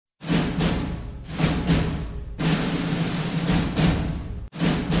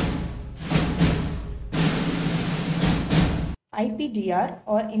IPDR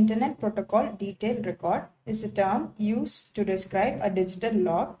or Internet Protocol Detailed Record is a term used to describe a digital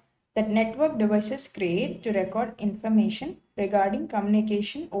log that network devices create to record information regarding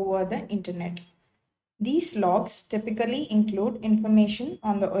communication over the Internet. These logs typically include information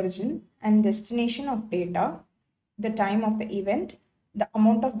on the origin and destination of data, the time of the event, the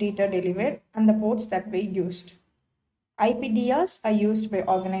amount of data delivered, and the ports that were used. IPDRs are used by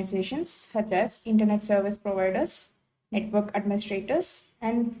organizations such as internet service providers, network administrators,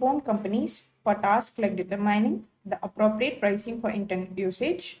 and phone companies for tasks like determining the appropriate pricing for internet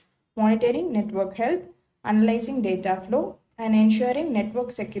usage, monitoring network health, analyzing data flow, and ensuring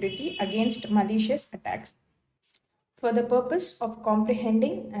network security against malicious attacks. For the purpose of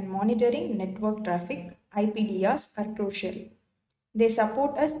comprehending and monitoring network traffic, IPDRs are crucial. They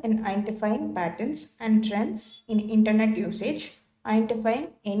support us in identifying patterns and trends in internet usage, identifying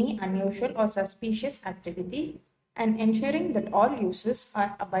any unusual or suspicious activity, and ensuring that all users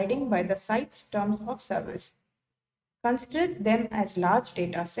are abiding by the site's terms of service. Consider them as large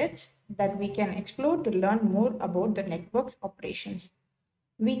data sets that we can explore to learn more about the network's operations.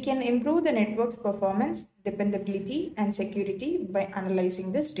 We can improve the network's performance, dependability, and security by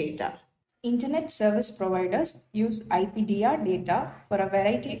analyzing this data. Internet service providers use IPDR data for a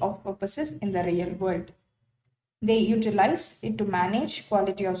variety of purposes in the real world. They utilize it to manage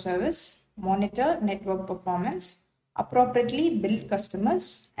quality of service, monitor network performance, appropriately bill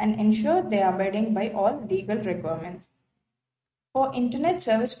customers, and ensure they are abiding by all legal requirements. For internet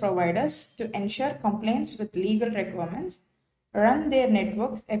service providers to ensure compliance with legal requirements, run their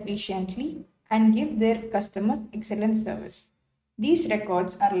networks efficiently, and give their customers excellent service. These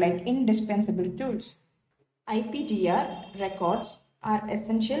records are like indispensable tools. IPDR records are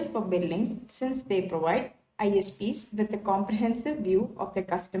essential for billing since they provide ISPs with a comprehensive view of the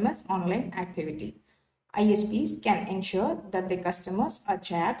customer's online activity. ISPs can ensure that the customers are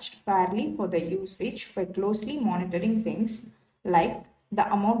charged fairly for the usage by closely monitoring things like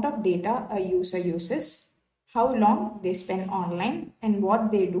the amount of data a user uses, how long they spend online, and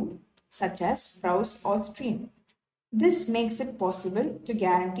what they do, such as browse or stream. This makes it possible to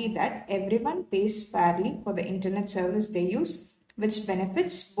guarantee that everyone pays fairly for the internet service they use, which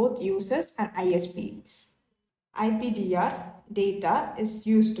benefits both users and ISPs. IPDR data is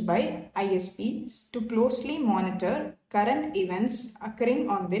used by ISPs to closely monitor current events occurring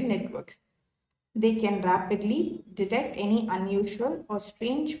on their networks. They can rapidly detect any unusual or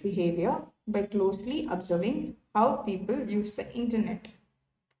strange behavior by closely observing how people use the internet.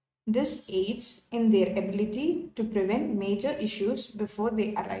 This aids in their ability to prevent major issues before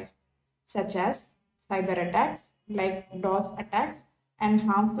they arise, such as cyber attacks like DOS attacks and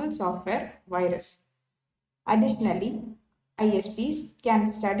harmful software virus. Additionally, ISPs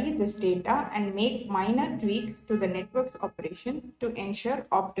can study this data and make minor tweaks to the network's operation to ensure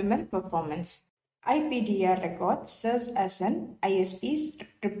optimal performance. IPDR record serves as an ISP's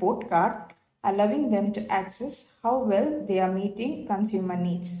report card, allowing them to access how well they are meeting consumer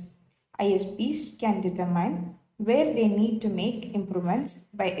needs. ISPs can determine where they need to make improvements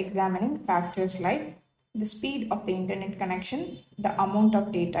by examining factors like the speed of the internet connection, the amount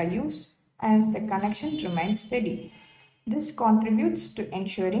of data used, and if the connection remains steady. This contributes to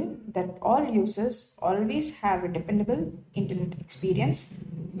ensuring that all users always have a dependable internet experience,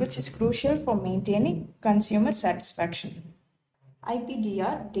 which is crucial for maintaining consumer satisfaction.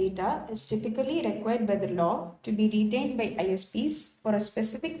 IPDR data is typically required by the law to be retained by ISPs for a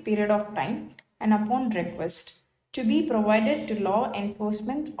specific period of time and upon request to be provided to law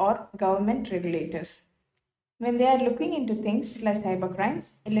enforcement or government regulators. When they are looking into things like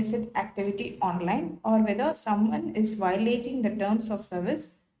cybercrimes, illicit activity online, or whether someone is violating the terms of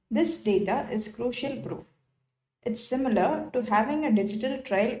service, this data is crucial proof. It's similar to having a digital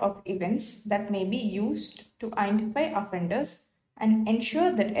trail of events that may be used to identify offenders and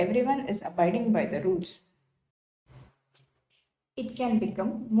ensure that everyone is abiding by the rules. It can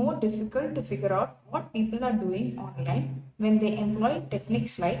become more difficult to figure out what people are doing online when they employ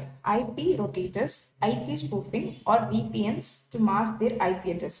techniques like IP rotators, IP spoofing, or VPNs to mask their IP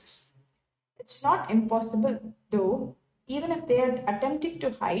addresses. It's not impossible though. Even if they are attempting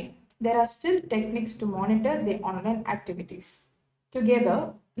to hide, there are still techniques to monitor their online activities.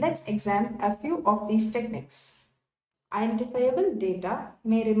 Together, let's examine a few of these techniques. Identifiable data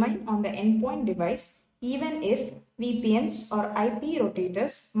may remain on the endpoint device even if VPNs or IP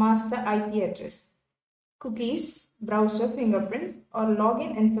rotators mask the IP address. Cookies, browser fingerprints, or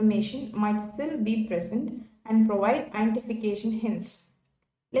login information might still be present and provide identification hints.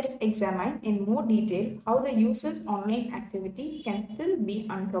 Let's examine in more detail how the user's online activity can still be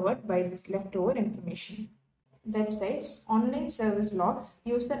uncovered by this leftover information. Websites, online service logs,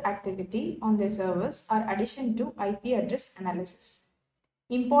 user activity on their servers are addition to IP address analysis.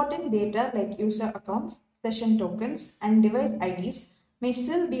 Important data like user accounts, session tokens, and device IDs may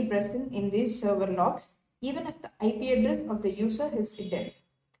still be present in these server logs even if the IP address of the user is hidden.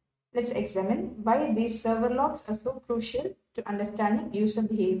 Let's examine why these server logs are so crucial to understanding user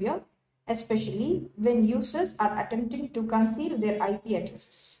behavior, especially when users are attempting to conceal their IP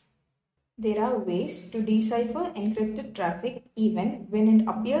addresses. There are ways to decipher encrypted traffic even when it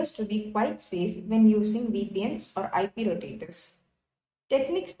appears to be quite safe when using VPNs or IP rotators.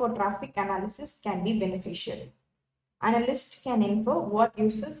 Techniques for traffic analysis can be beneficial. Analysts can infer what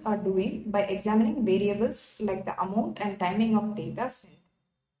users are doing by examining variables like the amount and timing of data sent.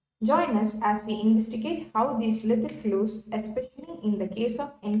 Join us as we investigate how these little clues, especially in the case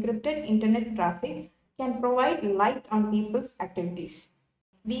of encrypted internet traffic, can provide light on people's activities.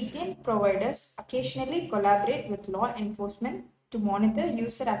 VPN providers occasionally collaborate with law enforcement to monitor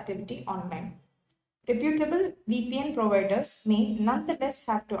user activity online. Reputable VPN providers may nonetheless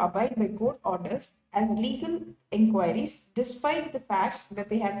have to abide by court orders as legal inquiries, despite the fact that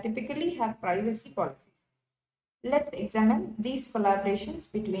they typically have privacy policies. Let's examine these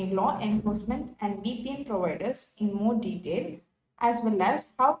collaborations between law enforcement and VPN providers in more detail, as well as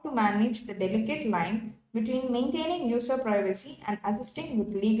how to manage the delicate line between maintaining user privacy and assisting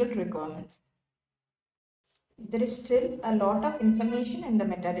with legal requirements. There is still a lot of information in the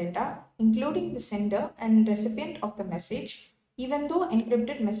metadata, including the sender and recipient of the message, even though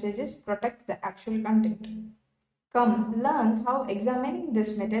encrypted messages protect the actual content. Come learn how examining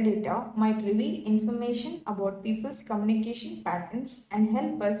this metadata might reveal information about people's communication patterns and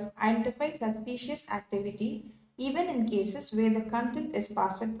help us identify suspicious activity even in cases where the content is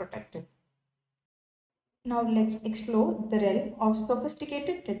password protected. Now let's explore the realm of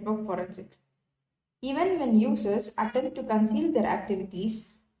sophisticated network forensics. Even when users attempt to conceal their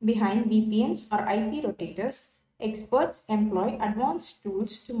activities behind VPNs or IP rotators, experts employ advanced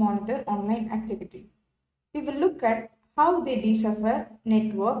tools to monitor online activity. We will look at how they decipher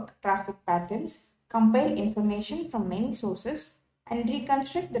network traffic patterns, compile information from many sources, and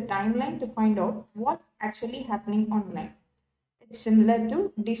reconstruct the timeline to find out what's actually happening online. It's similar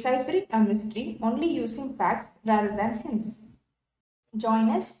to deciphering a mystery only using facts rather than hints. Join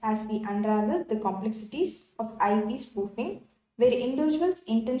us as we unravel the complexities of IP spoofing, where individuals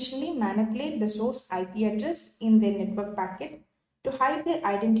intentionally manipulate the source IP address in their network packets to hide their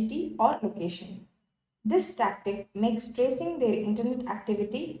identity or location. This tactic makes tracing their internet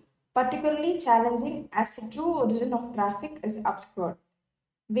activity particularly challenging as the true origin of traffic is obscured.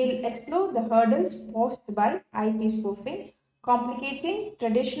 We'll explore the hurdles posed by IP spoofing, complicating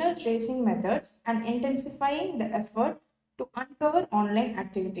traditional tracing methods and intensifying the effort to uncover online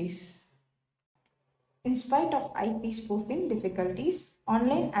activities. In spite of IP spoofing difficulties,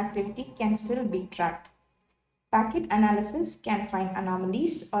 online activity can still be tracked. Packet analysis can find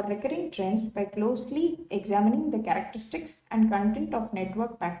anomalies or recurring trends by closely examining the characteristics and content of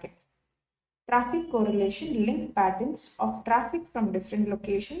network packets. Traffic correlation link patterns of traffic from different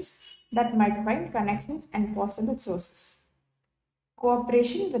locations that might find connections and possible sources.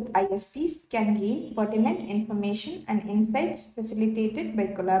 Cooperation with ISPs can gain pertinent information and insights facilitated by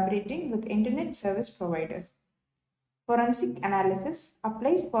collaborating with internet service providers. Forensic analysis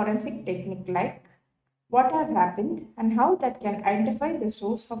applies forensic technique like what have happened and how that can identify the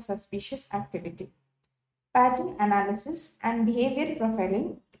source of suspicious activity. Pattern analysis and behavior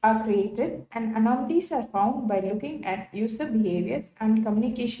profiling are created and anomalies are found by looking at user behaviors and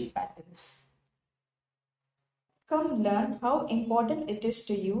communication patterns. Come learn how important it is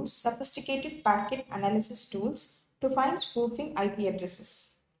to use sophisticated packet analysis tools to find spoofing IP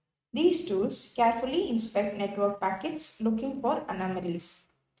addresses. These tools carefully inspect network packets looking for anomalies.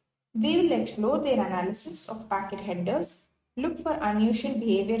 We will explore their analysis of packet headers, look for unusual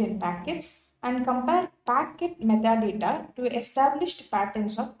behavior in packets, and compare packet metadata to established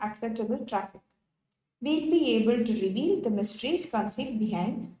patterns of acceptable traffic. We'll be able to reveal the mysteries concealed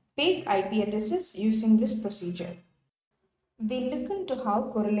behind fake IP addresses using this procedure. We'll look into how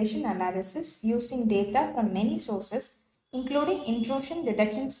correlation analysis using data from many sources, including intrusion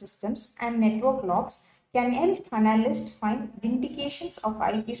detection systems and network logs, can help analysts find indications of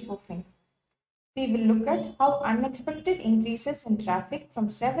IP spoofing. We will look at how unexpected increases in traffic from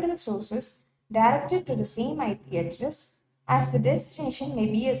several sources directed to the same IP address, as the destination may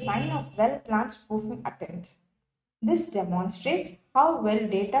be a sign of well-planned spoofing attempt. This demonstrates how well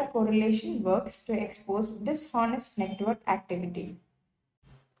data correlation works to expose dishonest network activity.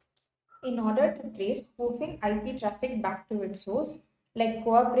 In order to trace spoofing IP traffic back to its source, like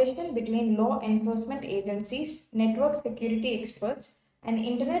cooperation between law enforcement agencies, network security experts, and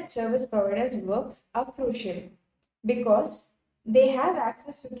internet service providers works are crucial because they have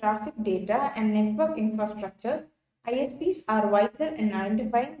access to traffic data and network infrastructures. ISPs are vital in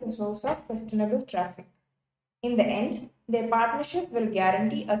identifying the source of questionable traffic. In the end, their partnership will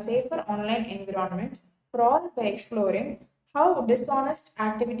guarantee a safer online environment for all by exploring how dishonest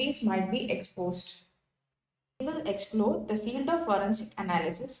activities might be exposed. We will explore the field of forensic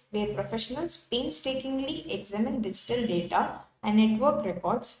analysis, where professionals painstakingly examine digital data and network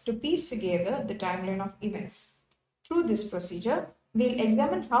records to piece together the timeline of events. Through this procedure, we'll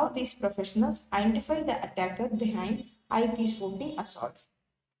examine how these professionals identify the attacker behind IP spoofing assaults,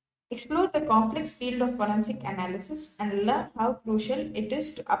 explore the complex field of forensic analysis, and learn how crucial it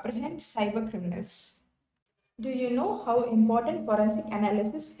is to apprehend cybercriminals. Do you know how important forensic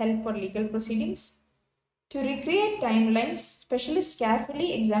analysis help for legal proceedings? To recreate timelines, specialists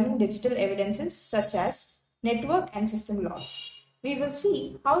carefully examine digital evidences such as network and system logs. We will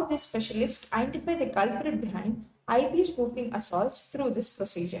see how these specialists identify the culprit behind IP spoofing assaults through this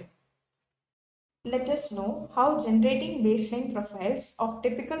procedure. Let us know how generating baseline profiles of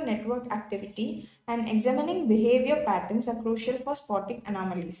typical network activity and examining behavior patterns are crucial for spotting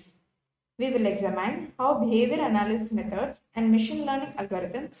anomalies. We will examine how behavior analysis methods and machine learning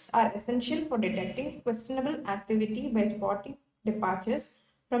algorithms are essential for detecting questionable activity by spotting departures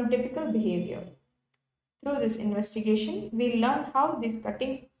from typical behavior. Through this investigation, we learn how these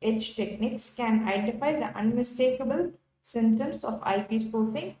cutting-edge techniques can identify the unmistakable symptoms of IP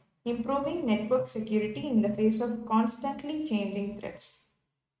spoofing, improving network security in the face of constantly changing threats.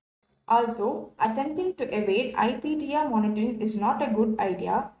 Although attempting to evade IPDR monitoring is not a good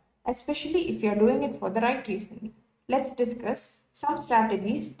idea, especially if you're doing it for the right reason, let's discuss some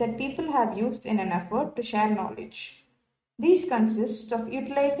strategies that people have used in an effort to share knowledge. These consist of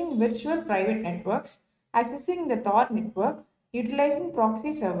utilizing virtual private networks, accessing the Tor network, utilizing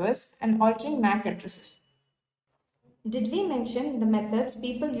proxy servers, and altering MAC addresses. Did we mention the methods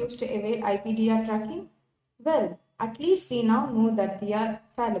people use to evade IPDR tracking? Well, at least we now know that they are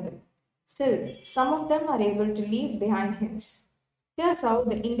fallible. Still, some of them are able to leave behind hints. Here's how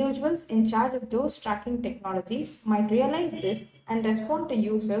the individuals in charge of those tracking technologies might realize this and respond to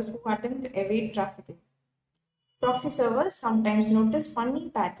users who attempt to evade trafficking. Proxy servers sometimes notice funny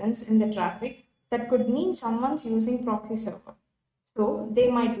patterns in the traffic that could mean someone's using proxy server. So they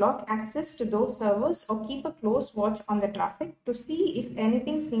might block access to those servers or keep a close watch on the traffic to see if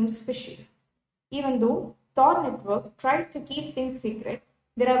anything seems fishy. Even though Tor network tries to keep things secret,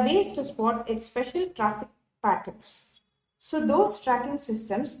 there are ways to spot its special traffic patterns. So those tracking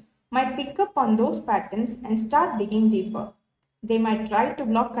systems might pick up on those patterns and start digging deeper. They might try to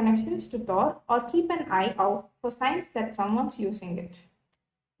block connections to Tor or keep an eye out for signs that someone's using it.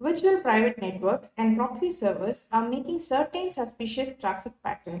 Virtual private networks and proxy servers are making certain suspicious traffic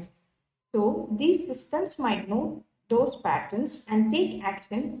patterns. So these systems might know those patterns and take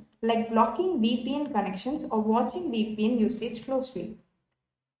action like blocking VPN connections or watching VPN usage closely.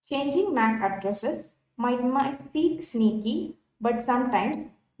 Changing MAC addresses might seem sneaky, but sometimes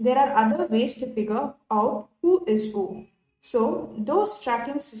there are other ways to figure out who is who. So those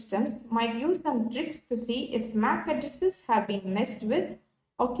tracking systems might use some tricks to see if MAC addresses have been messed with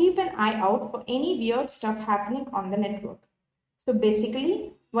or keep an eye out for any weird stuff happening on the network. So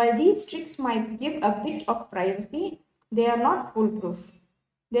basically, while these tricks might give a bit of privacy, they are not foolproof.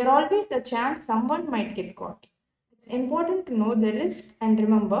 There is always a chance someone might get caught. It's important to know the risk and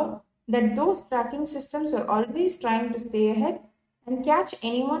remember that those tracking systems are always trying to stay ahead and catch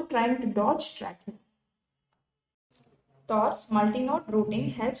anyone trying to dodge tracking. Tor's multi-node routing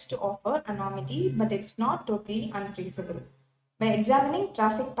helps to offer anonymity, but it's not totally untraceable. By examining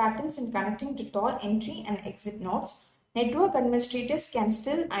traffic patterns and connecting to Tor entry and exit nodes, network administrators can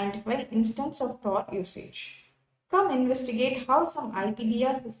still identify instances of Tor usage. Come investigate how some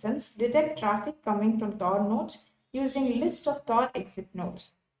IPDR systems detect traffic coming from Tor nodes using list of Tor exit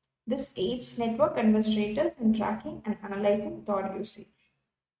nodes. This aids network administrators in tracking and analyzing Tor usage.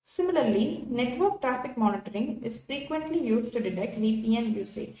 Similarly, network traffic monitoring is frequently used to detect VPN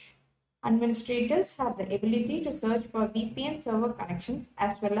usage. Administrators have the ability to search for VPN server connections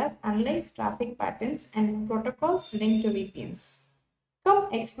as well as analyze traffic patterns and protocols linked to VPNs.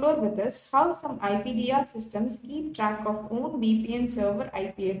 Come explore with us how some IPDR systems keep track of own VPN server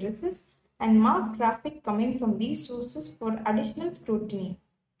IP addresses and mark traffic coming from these sources for additional scrutiny.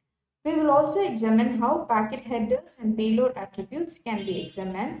 We will also examine how packet headers and payload attributes can be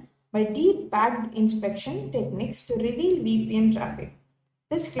examined by deep packet inspection techniques to reveal VPN traffic.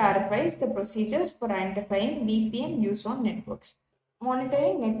 This clarifies the procedures for identifying VPN use on networks.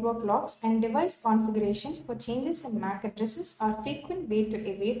 Monitoring network logs and device configurations for changes in MAC addresses are a frequent way to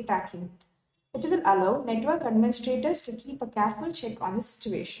evade tracking. It will allow network administrators to keep a careful check on the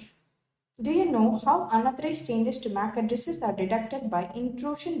situation. Do you know how unauthorized changes to MAC addresses are detected by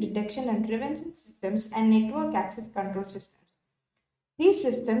intrusion detection and prevention systems and network access control systems? These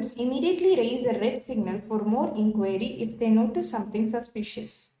systems immediately raise a red signal for more inquiry if they notice something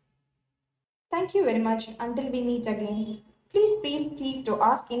suspicious. Thank you very much. Until we meet again, please feel free to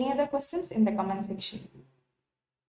ask any other questions in the comment section.